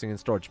berries rotting in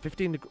storage?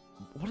 15 degrees.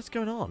 What is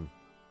going on?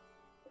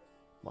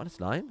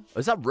 -9?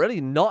 Is that really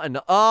not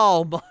enough?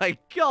 Oh my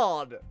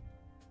god!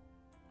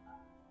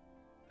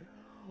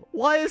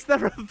 Why is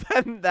there a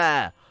vent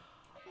there?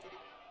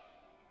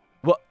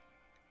 What?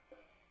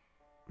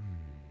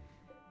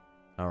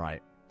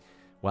 Alright.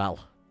 Well.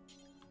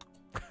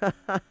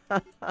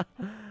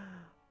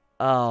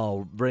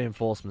 Oh,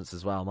 reinforcements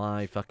as well.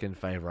 My fucking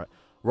favorite.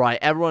 Right,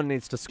 everyone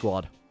needs to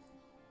squad.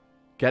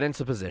 Get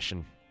into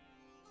position.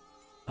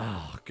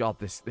 Oh, God,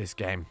 this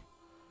game.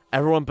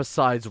 Everyone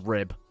besides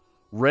Rib.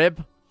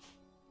 Rib,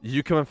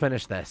 you come and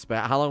finish this.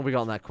 But how long have we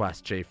got on that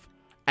quest, Chief?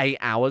 8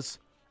 hours.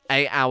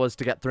 8 hours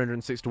to get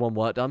 361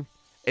 work done.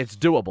 It's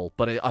doable,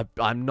 but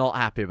I'm not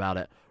happy about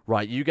it.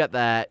 Right, you get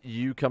there.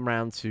 You come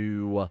around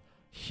to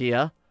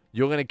here.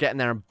 You're going to get in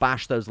there and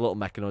bash those little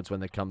mechanoids when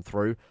they come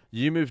through.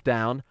 You move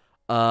down.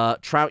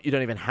 Trout, you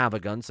don't even have a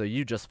gun, so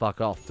you just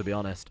fuck off, to be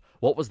honest.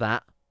 What was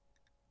that?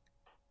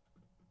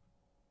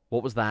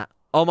 What was that?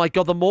 Oh my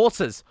god, the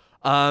mortars!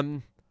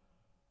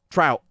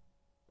 Trout,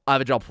 I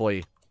have a job for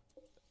you.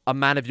 A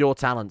man of your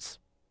talents.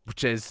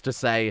 Which is to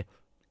say,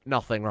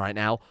 nothing right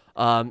now.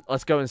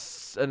 Let's go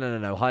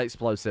and... No. High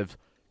explosive.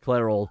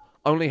 Clear all.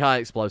 Only high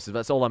explosive.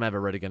 That's all I'm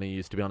ever really going to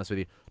use, to be honest with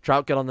you.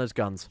 Trout, get on those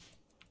guns.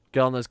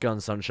 Get on those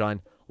guns,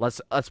 sunshine.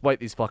 Let's wake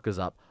these fuckers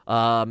up.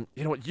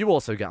 You know what? You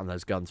also get on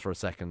those guns for a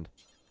second.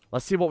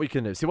 Let's see what we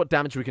can do. See what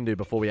damage we can do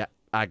before we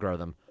aggro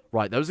them.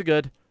 Right, those are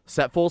good.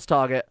 Set false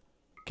target.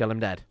 Kill him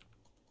dead.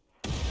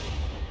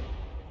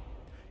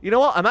 You know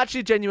what? I'm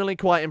actually genuinely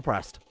quite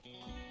impressed.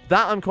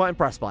 That I'm quite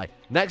impressed by.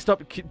 Next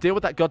up, deal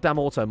with that goddamn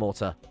auto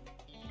mortar.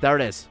 There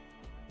it is.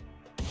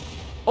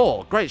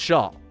 Oh, great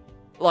shot.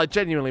 Like,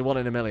 genuinely 1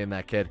 in a million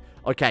there, kid.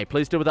 Okay,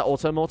 please deal with that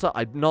auto mortar.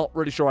 I'm not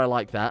really sure I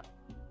like that.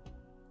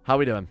 How are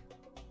we doing?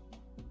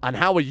 And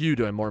how are you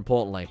doing, more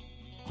importantly?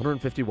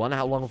 151?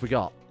 How long have we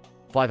got?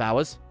 5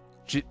 hours?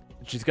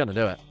 She's gonna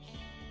do it.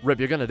 Rib,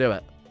 you're gonna do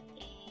it.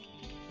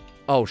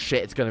 Oh,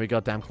 shit, it's gonna be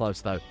goddamn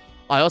close, though.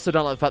 I also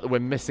don't like the fact that we're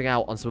missing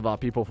out on some of our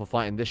people for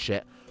fighting this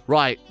shit.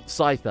 Right,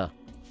 Scyther.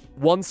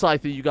 One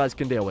Scyther you guys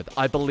can deal with.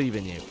 I believe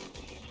in you.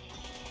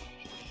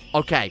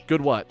 Okay,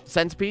 good work.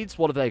 Centipedes,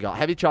 what have they got?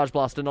 Heavy Charge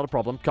Blaster, not a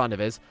problem. Kind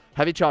of is.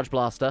 Heavy Charge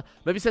Blaster.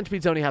 Maybe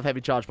Centipedes only have Heavy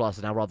Charge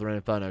Blaster now rather than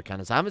Inferno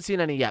Cannons. I haven't seen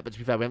any yet, but to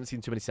be fair, we haven't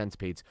seen too many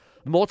Centipedes.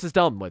 The Mortar's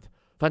done with.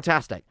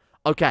 Fantastic.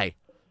 Okay.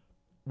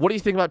 What do you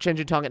think about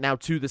changing target now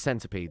to the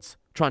Centipedes?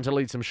 Trying to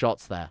lead some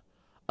shots there.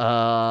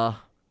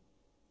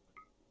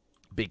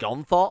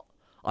 Begone Thought?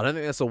 I don't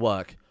think this will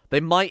work. They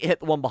might hit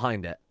the one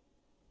behind it.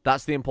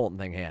 That's the important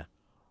thing here.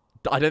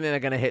 I don't think they're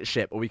going to hit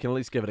shit, but we can at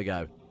least give it a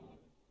go.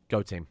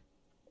 Go, team.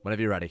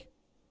 Whenever you're ready.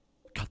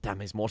 God damn,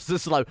 these mortars are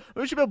slow.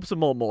 Maybe we should build some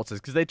more mortars,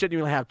 because they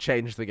genuinely have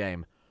changed the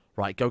game.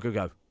 Right, go, go,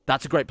 go.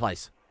 That's a great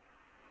place.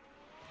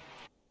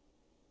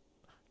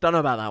 Don't know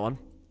about that one.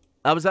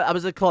 That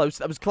was a close.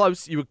 That was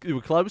close. You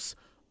were close.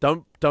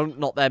 Don't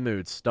knock their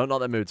moods. Don't knock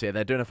their moods here.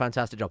 They're doing a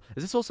fantastic job.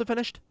 Is this also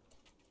finished?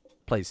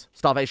 Please.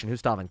 Starvation. Who's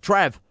starving?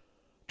 Trev,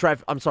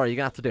 I'm sorry. You're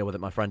going to have to deal with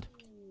it, my friend.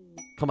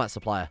 Combat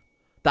supplier.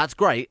 That's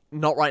great.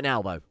 Not right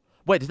now, though.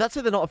 Wait, did that say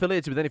they're not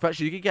affiliated with any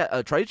faction? You could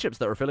get trade ships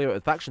that are affiliated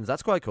with factions.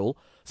 That's quite cool.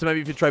 So maybe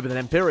if you trade with an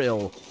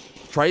Imperial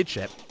trade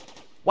ship.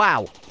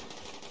 Wow.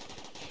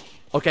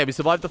 Okay, we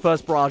survived the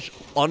first barrage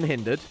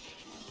unhindered.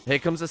 Here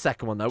comes the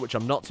second one, though, which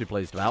I'm not too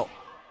pleased about.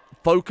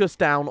 Focus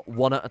down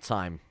one at a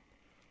time.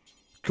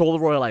 Call the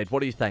Royal Aid. What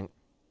do you think?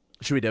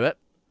 Should we do it?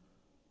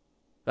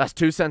 That's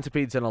 2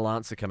 Centipedes and a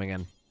Lancer coming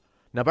in.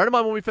 Now, bear in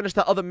mind, when we finish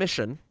that other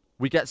mission,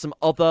 we get some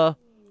other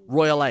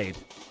Royal Aid.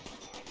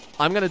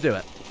 I'm going to do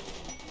it.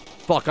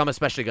 Fuck, I'm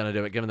especially going to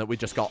do it, given that we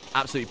just got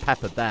absolutely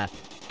peppered there.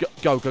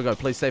 Go, go, go.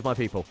 Please save my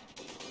people.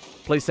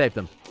 Please save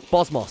them.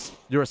 Bosmos,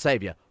 you're a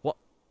savior. What?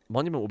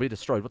 Monument will be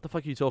destroyed. What the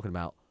fuck are you talking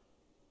about?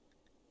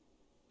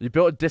 You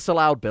built a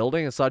disallowed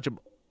building inside your...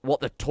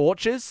 What, the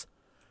torches?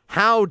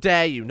 How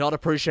dare you not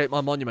appreciate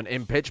my monument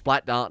in pitch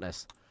black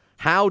darkness?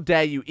 How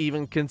dare you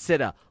even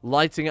consider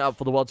lighting it up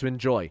for the world to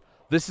enjoy?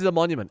 This is a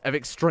monument of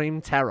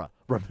extreme terror.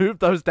 Remove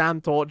those damn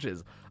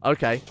torches.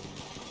 Okay.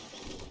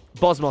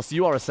 Bosmos,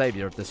 you are a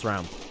savior of this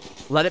round.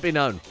 Let it be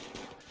known.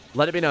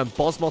 Let it be known.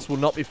 Bosmos will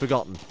not be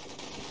forgotten.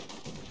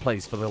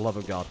 Please, for the love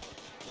of God.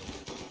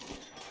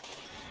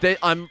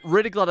 I'm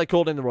really glad I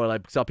called in the Royal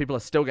Aid because our people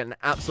are still getting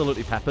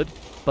absolutely peppered.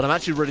 But I'm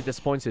actually really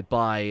disappointed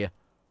by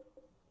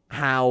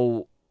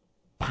how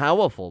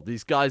powerful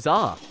these guys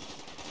are.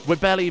 We're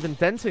barely even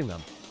denting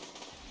them.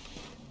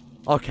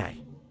 Okay.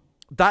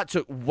 That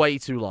took way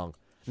too long.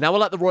 Now we'll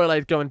let the Royal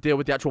Aid go and deal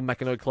with the actual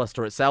mechanoid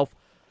cluster itself.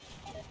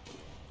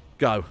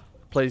 Go.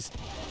 Please.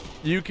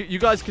 You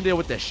guys can deal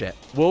with this shit.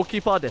 We'll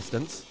keep our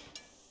distance.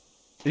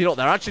 You know what?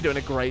 They're actually doing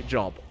a great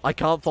job. I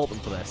can't fault them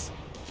for this.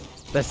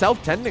 They're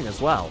self-tending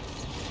as well.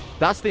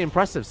 That's the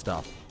impressive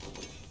stuff.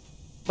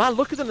 Man,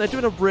 look at them. They're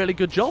doing a really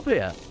good job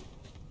here.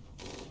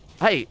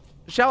 Hey,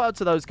 shout out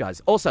to those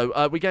guys. Also,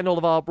 we're getting all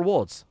of our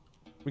rewards.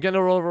 We're getting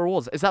all of our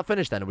rewards. Is that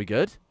finished then? Are we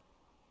good?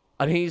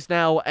 And he's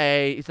now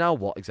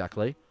what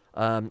exactly?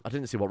 I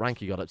didn't see what rank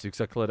he got up to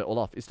because I cleared it all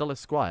off. He's still a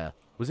squire.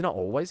 Was he not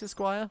always a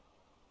squire?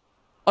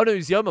 Oh, no,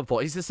 he's Yeoman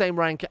 4. He's the same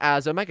rank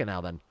as Omega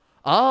now, then.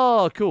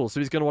 Oh, cool. So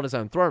he's going to want his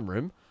own throne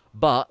room.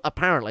 But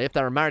apparently, if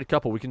they're a married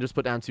couple, we can just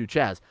put down 2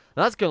 chairs.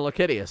 Now, that's going to look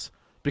hideous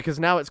because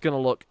now it's going to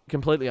look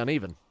completely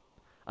uneven.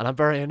 And I'm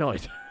very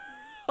annoyed.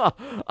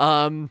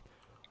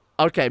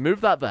 Okay,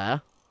 move that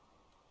there.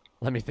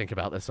 Let me think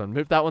about this one.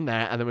 Move that one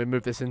there, and then we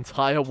move this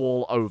entire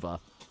wall over.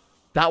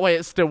 That way,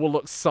 it still will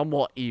look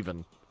somewhat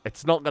even.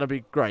 It's not going to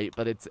be great,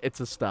 but it's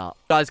a start.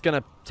 Guys,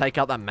 going to take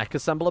out that mech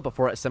assembler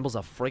before it assembles a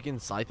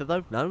friggin' scyther,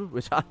 though? No?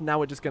 Now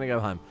we're just going to go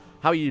home.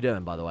 How are you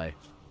doing, by the way?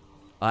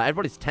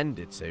 Everybody's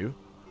tended to.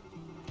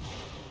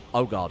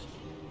 Oh, God.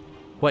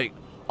 Wait.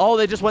 Oh,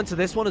 they just went to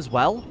this one as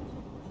well?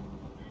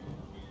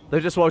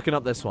 They've just woken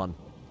up this one.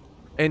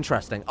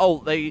 Interesting. Oh,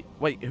 they...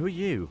 Wait, who are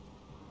you?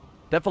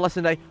 Dead for less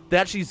than a day. They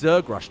actually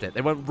Zerg rushed it.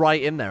 They went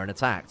right in there and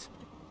attacked.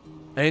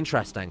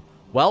 Interesting.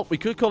 Well, we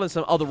could call in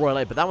some other royal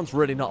aid, but that one's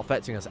really not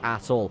affecting us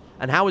at all.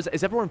 And how is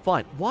everyone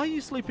fine? Why are you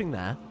sleeping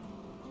there?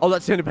 Oh,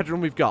 that's the only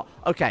bedroom we've got.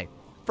 Okay,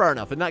 fair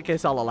enough. In that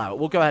case, I'll allow it.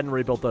 We'll go ahead and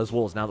rebuild those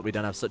walls now that we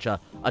don't have such a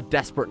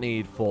desperate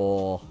need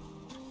for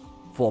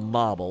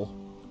marble.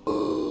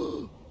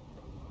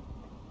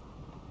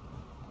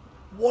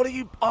 What are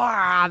you...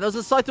 Ah, there's a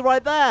scyther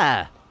right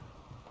there.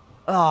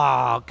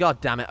 Oh, God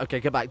damn it. Okay,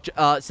 get back.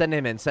 Send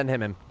him in. Send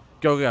him in.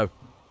 Go, go.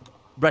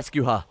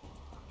 Rescue her.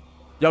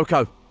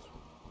 Yoko.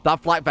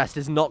 That flak vest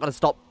is not going to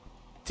stop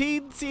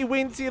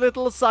teensy-weensy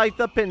little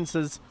scyther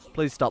pincers.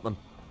 Please stop them.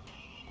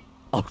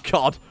 Oh,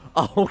 God.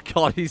 Oh,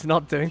 God. He's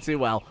not doing too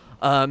well.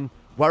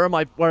 Where am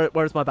I?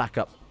 Where is my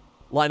backup?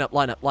 Line up,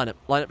 line up, line up.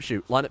 Line up,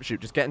 shoot. Line up, shoot.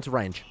 Just get into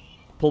range.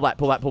 Pull back,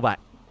 pull back, pull back.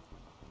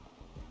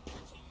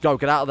 Go,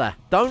 get out of there.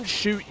 Don't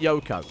shoot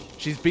Yoko.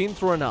 She's been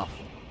through enough.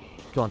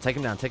 Go on, take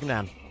him down, take him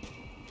down.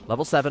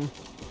 Level 7.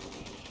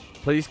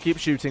 Please keep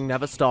shooting.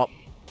 Never stop.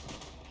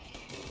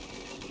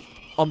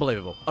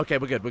 Unbelievable. Okay,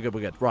 we're good, we're good,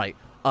 we're good. Right.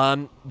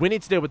 We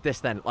need to deal with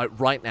this then, like,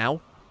 right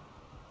now.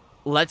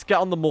 Let's get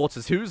on the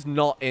mortars. Who's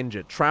not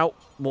injured? Trout,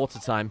 mortar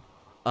time.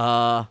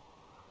 No.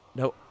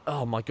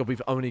 Oh, my God,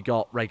 we've only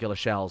got regular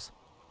shells.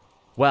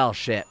 Well,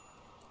 shit.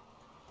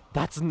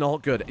 That's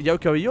not good.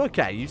 Yoko, are you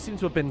okay? You seem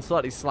to have been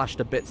slightly slashed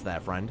to bits there,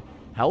 friend.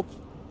 Help?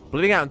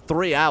 Bleeding out in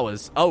 3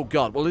 hours. Oh,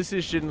 God. Well, at least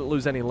she didn't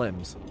lose any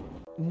limbs.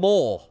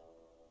 More.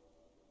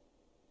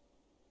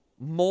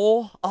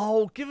 More?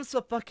 Oh, give us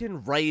a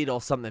fucking raid or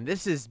something.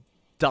 This is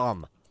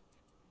dumb.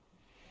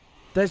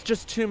 There's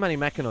just too many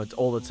mechanoids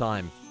all the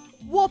time.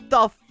 What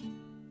the f...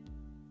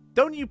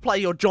 Don't you play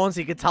your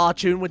Jauncey guitar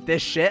tune with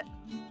this shit?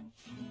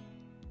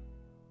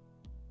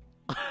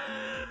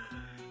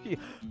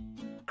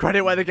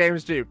 Credit where the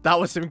game's due. That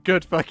was some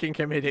good fucking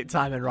comedic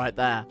timing right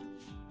there.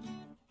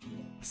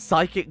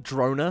 Psychic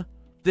Droner?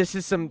 This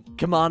is some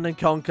Command &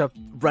 Conquer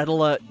Red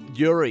Alert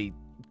Yuri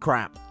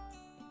crap.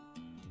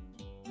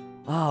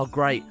 Oh,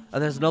 great.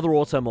 And there's another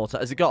auto mortar.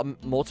 Has it got a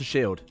mortar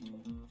shield?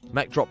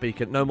 Mech drop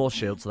beacon. No more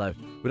shields, though.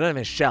 We don't have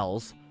any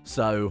shells,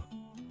 so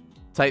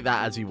take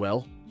that as you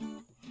will.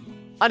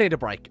 I need a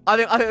break. I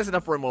think that's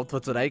enough for Rimworld for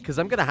today, because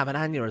I'm going to have an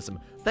aneurysm.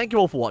 Thank you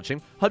all for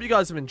watching. Hope you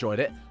guys have enjoyed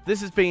it. This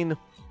has been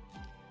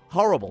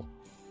horrible.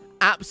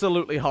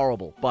 Absolutely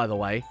horrible, by the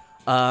way.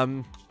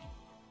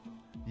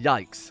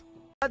 Yikes.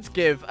 Let's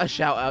give a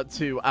shout out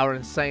to our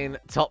insane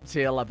top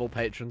tier level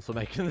patrons for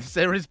making the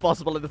series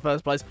possible in the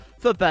first place,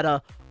 for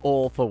better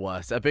or for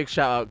worse. A big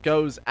shout out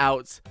goes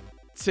out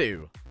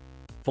to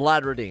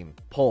Vlad Redeem,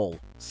 Paul,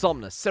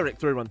 Somnus,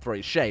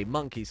 Cyric313, Shay,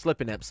 Monkey,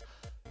 Slippinips,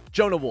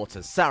 Jonah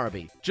Waters,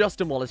 Sarabi,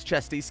 Justin Wallace,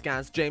 Chesty,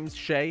 Scans, James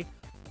Shea,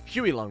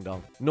 Huey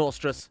Longdong,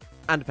 Norstress,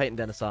 and Peyton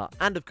Denisar,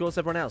 and of course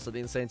everyone else at the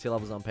insane tier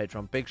levels on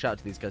Patreon. Big shout out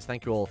to these guys.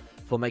 Thank you all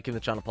for making the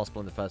channel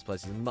possible in the first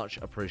place. It's much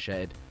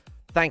appreciated.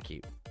 Thank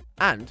you.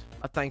 And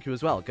a thank you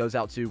as well goes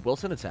out to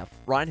Wilson Atef,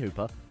 Ryan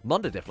Hooper,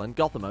 Munda Difflin,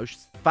 Gothamosh,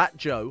 Fat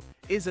Joe,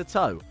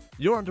 Izato,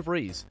 You're Under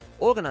Breeze,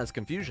 Organized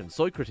Confusion,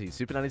 Soycrates,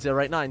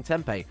 Super9089,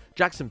 Tempe,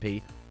 Jackson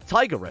P,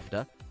 Tiger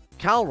Rifter,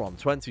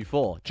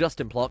 Calron24,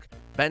 Justin Plock,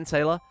 Ben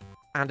Taylor,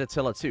 and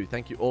Attila 2.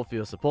 Thank you all for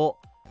your support.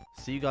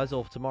 See you guys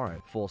all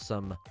tomorrow for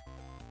some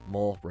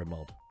more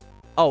Rimworld.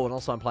 Oh, and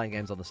also I'm playing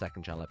games on the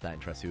second channel if that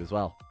interests you as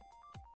well.